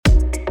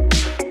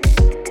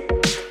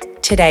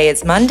Today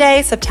is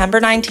Monday, September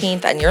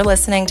 19th, and you're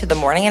listening to the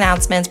Morning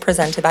Announcements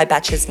presented by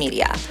Betches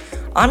Media.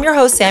 I'm your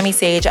host, Sammy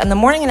Sage, and the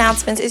Morning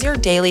Announcements is your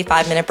daily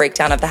 5-minute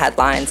breakdown of the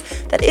headlines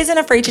that isn't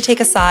afraid to take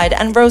a side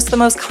and roast the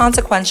most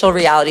consequential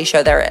reality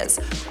show there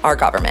is, our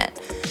government.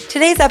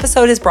 Today's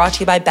episode is brought to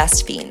you by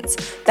Best Fiends.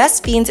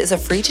 Best Fiends is a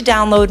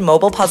free-to-download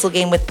mobile puzzle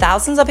game with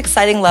thousands of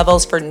exciting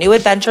levels for new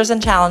adventures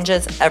and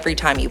challenges every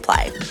time you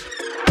play.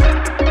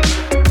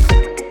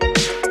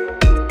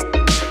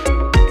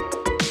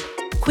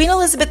 Queen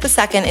Elizabeth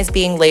II is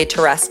being laid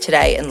to rest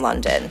today in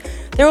London.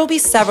 There will be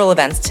several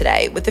events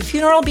today, with the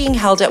funeral being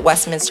held at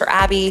Westminster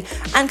Abbey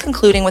and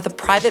concluding with a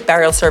private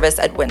burial service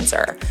at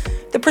Windsor.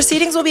 The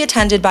proceedings will be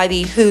attended by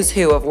the who's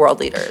who of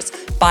world leaders,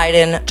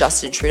 Biden,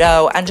 Justin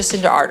Trudeau, and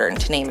Jacinda Ardern,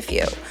 to name a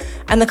few.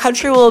 And the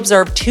country will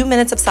observe 2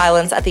 minutes of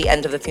silence at the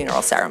end of the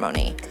funeral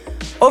ceremony.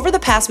 Over the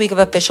past week of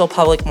official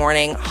public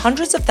mourning,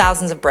 hundreds of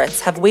thousands of Brits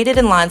have waited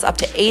in lines up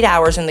to 8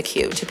 hours in the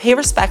queue to pay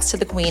respects to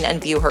the Queen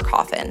and view her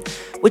coffin,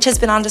 which has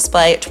been on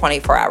display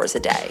 24 hours a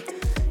day.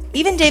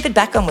 Even David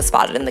Beckham was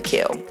spotted in the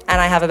queue,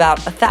 and I have about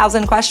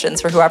 1,000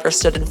 questions for whoever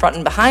stood in front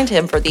and behind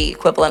him for the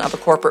equivalent of a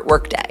corporate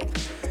workday.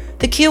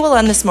 The queue will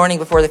end this morning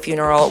before the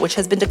funeral, which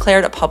has been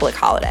declared a public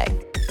holiday.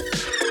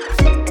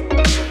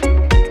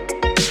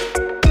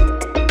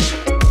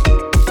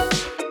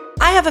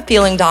 I have a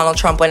feeling Donald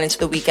Trump went into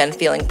the weekend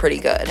feeling pretty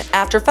good,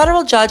 after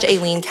federal judge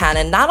Aileen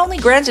Cannon not only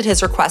granted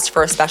his request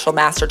for a special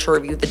master to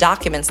review the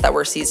documents that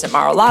were seized at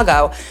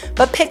Mar-a-Lago,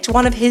 but picked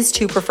one of his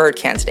two preferred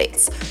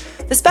candidates.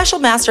 The special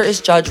master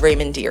is Judge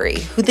Raymond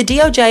Dearie, who the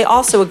DOJ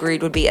also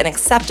agreed would be an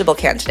acceptable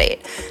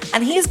candidate,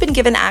 and he has been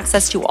given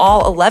access to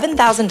all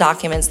 11,000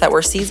 documents that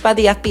were seized by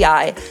the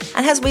FBI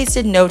and has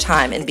wasted no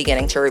time in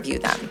beginning to review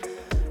them.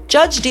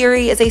 Judge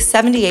Dearie is a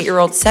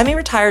 78-year-old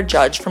semi-retired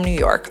judge from New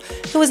York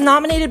who was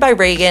nominated by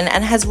Reagan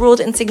and has ruled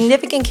in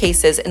significant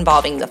cases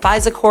involving the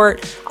FISA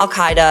court,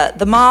 Al-Qaeda,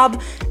 the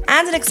mob,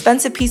 and an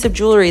expensive piece of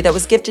jewelry that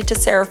was gifted to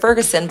Sarah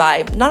Ferguson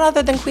by none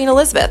other than Queen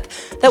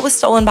Elizabeth that was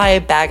stolen by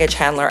a baggage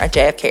handler at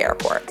JFK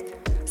Airport.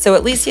 So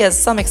at least he has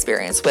some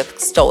experience with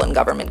stolen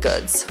government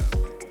goods.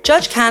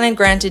 Judge Cannon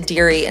granted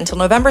Dearie until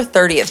November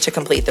 30th to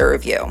complete the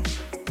review.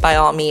 By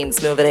all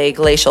means, move at a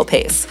glacial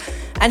pace.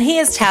 And he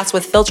is tasked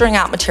with filtering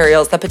out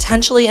materials that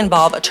potentially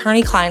involve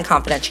attorney-client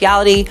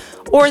confidentiality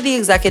or the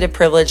executive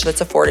privilege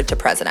that's afforded to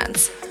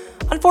presidents.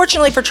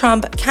 Unfortunately for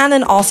Trump,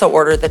 Cannon also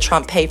ordered that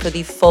Trump pay for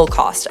the full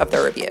cost of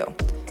the review.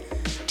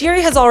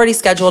 Dearie has already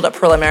scheduled a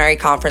preliminary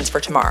conference for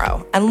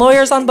tomorrow, and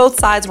lawyers on both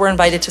sides were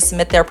invited to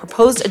submit their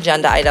proposed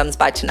agenda items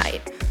by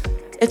tonight.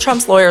 If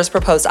Trump's lawyers'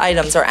 proposed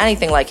items are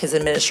anything like his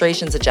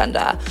administration's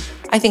agenda,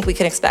 I think we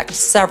can expect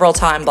several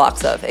time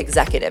blocks of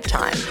executive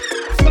time.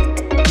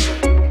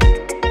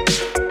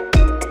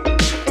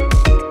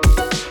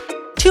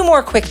 Two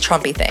more quick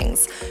Trumpy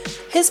things.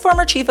 His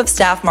former chief of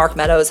staff, Mark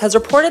Meadows, has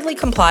reportedly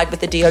complied with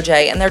the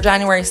DOJ in their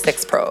January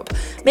 6th probe,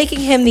 making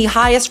him the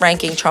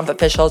highest-ranking Trump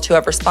official to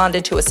have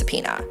responded to a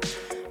subpoena.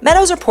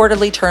 Meadows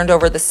reportedly turned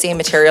over the same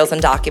materials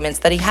and documents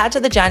that he had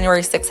to the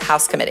January 6th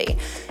House Committee,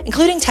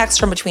 including texts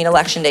from between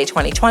Election Day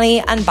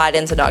 2020 and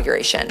Biden's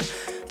inauguration,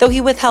 though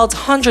he withheld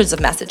hundreds of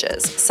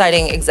messages,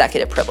 citing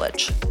executive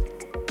privilege.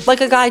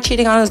 Like a guy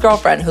cheating on his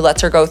girlfriend who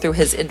lets her go through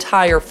his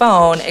entire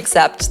phone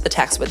except the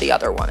text with the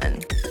other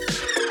woman.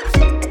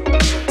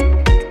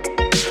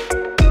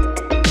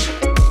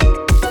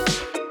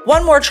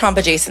 One more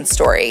Trump-adjacent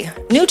story.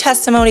 New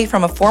testimony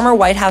from a former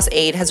White House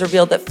aide has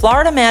revealed that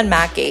Florida man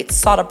Matt Gaetz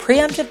sought a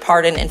preemptive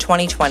pardon in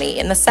 2020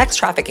 in the sex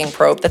trafficking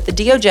probe that the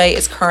DOJ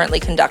is currently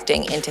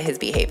conducting into his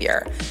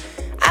behavior.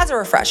 As a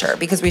refresher,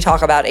 because we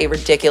talk about a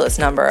ridiculous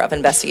number of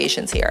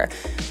investigations here,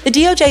 the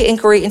DOJ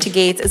inquiry into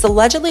Gaetz is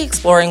allegedly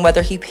exploring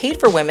whether he paid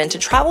for women to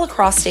travel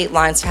across state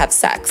lines to have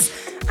sex,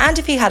 and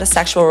if he had a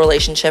sexual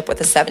relationship with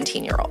a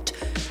 17-year-old.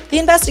 The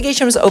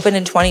investigation was opened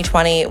in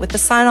 2020 with the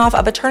sign-off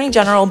of Attorney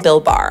General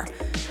Bill Barr.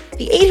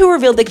 The aide who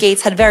revealed that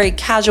Gaetz had very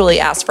casually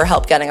asked for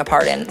help getting a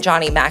pardon,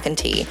 Johnny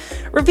McEntee,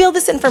 revealed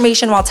this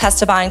information while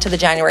testifying to the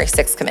January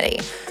 6th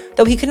committee,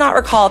 though he could not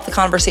recall if the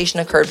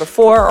conversation occurred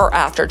before or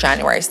after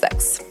January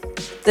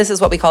 6th. This is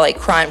what we call a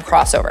crime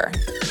crossover.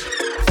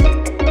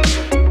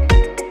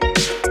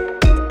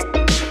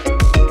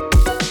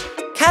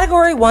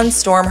 Category 1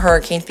 storm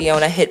Hurricane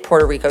Fiona hit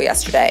Puerto Rico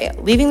yesterday,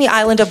 leaving the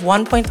island of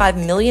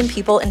 1.5 million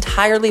people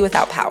entirely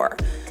without power.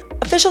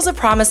 Officials have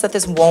promised that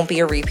this won't be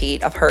a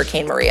repeat of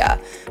Hurricane Maria,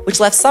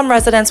 which left some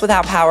residents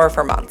without power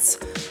for months.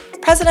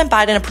 President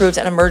Biden approved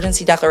an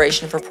emergency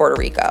declaration for Puerto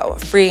Rico,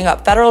 freeing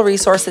up federal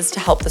resources to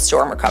help the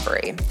storm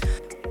recovery.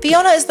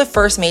 Fiona is the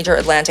first major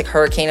Atlantic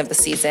hurricane of the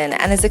season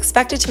and is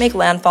expected to make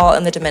landfall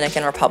in the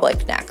Dominican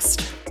Republic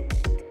next.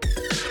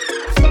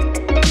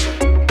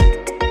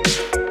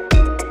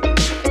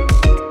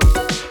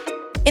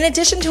 In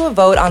addition to a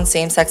vote on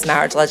same-sex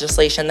marriage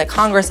legislation that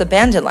Congress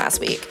abandoned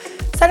last week,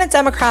 Senate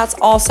Democrats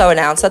also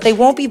announced that they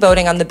won't be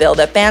voting on the bill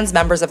that bans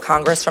members of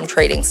Congress from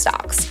trading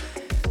stocks.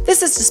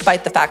 This is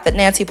despite the fact that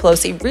Nancy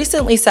Pelosi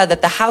recently said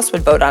that the House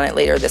would vote on it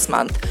later this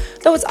month,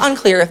 though it's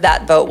unclear if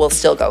that vote will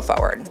still go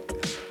forward.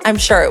 I'm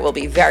sure it will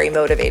be very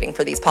motivating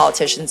for these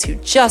politicians who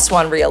just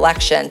won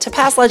re-election to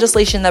pass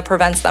legislation that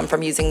prevents them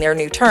from using their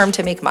new term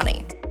to make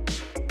money.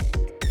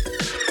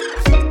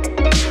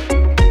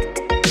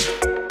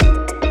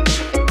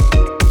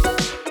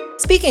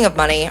 Speaking of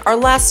money, our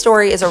last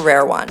story is a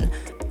rare one.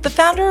 The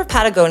founder of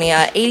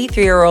Patagonia,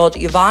 83-year-old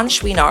Yvon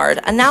Chouinard,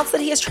 announced that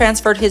he has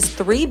transferred his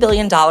 $3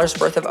 billion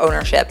worth of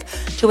ownership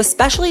to a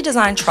specially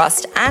designed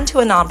trust and to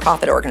a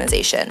nonprofit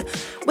organization,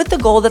 with the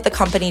goal that the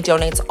company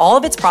donates all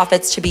of its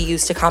profits to be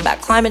used to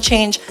combat climate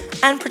change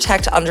and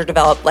protect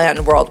underdeveloped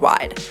land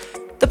worldwide.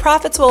 The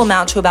profits will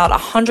amount to about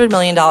 $100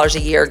 million a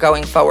year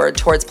going forward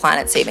towards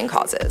planet-saving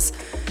causes.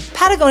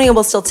 Patagonia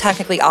will still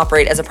technically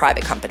operate as a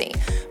private company,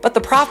 but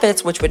the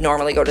profits, which would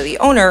normally go to the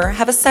owner,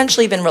 have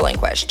essentially been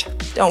relinquished.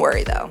 Don't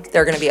worry though,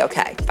 they're going to be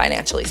okay,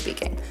 financially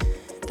speaking.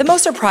 The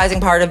most surprising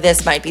part of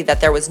this might be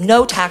that there was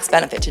no tax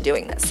benefit to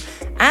doing this,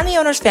 and the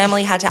owner's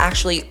family had to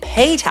actually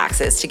pay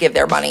taxes to give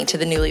their money to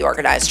the newly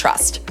organized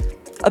trust.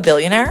 A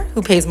billionaire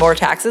who pays more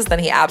taxes than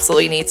he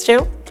absolutely needs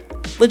to?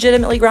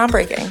 Legitimately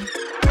groundbreaking.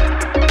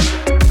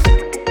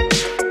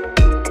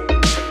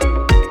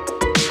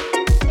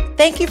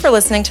 Thank you for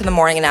listening to the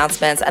morning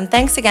announcements, and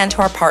thanks again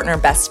to our partner,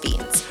 Best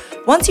Fiends.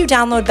 Once you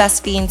download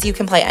Best Fiends, you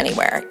can play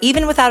anywhere,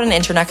 even without an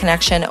internet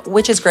connection,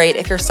 which is great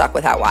if you're stuck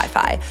without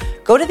Wi-Fi.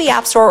 Go to the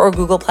App Store or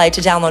Google Play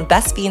to download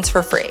Best Fiends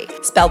for free.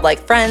 Spelled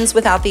like friends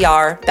without the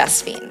R,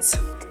 Best Fiends.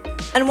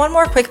 And one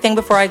more quick thing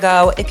before I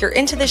go. If you're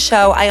into this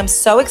show, I am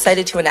so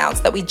excited to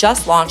announce that we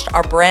just launched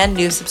our brand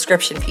new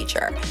subscription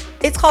feature.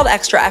 It's called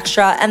Extra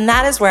Extra, and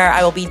that is where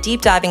I will be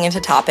deep diving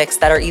into topics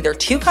that are either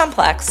too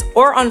complex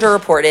or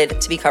underreported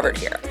to be covered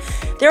here.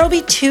 There will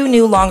be 2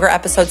 new longer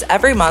episodes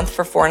every month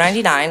for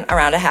 $4.99,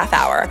 around a half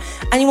hour,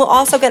 and you will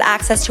also get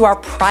access to our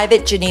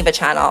private Geneva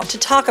channel to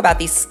talk about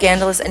these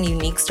scandalous and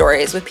unique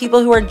stories with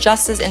people who are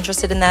just as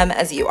interested in them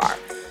as you are.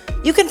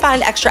 You can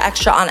find Extra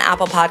Extra on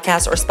Apple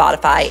Podcasts or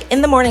Spotify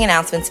in the morning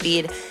announcements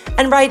feed,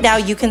 and right now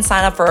you can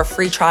sign up for a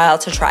free trial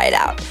to try it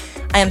out.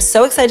 I am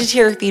so excited to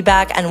hear your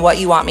feedback and what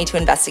you want me to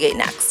investigate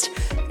next.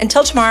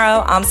 Until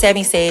tomorrow, I'm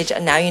Sammy Sage,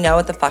 and now you know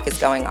what the fuck is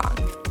going on.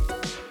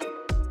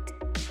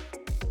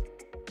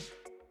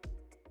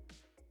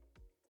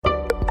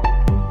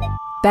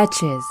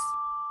 Betches.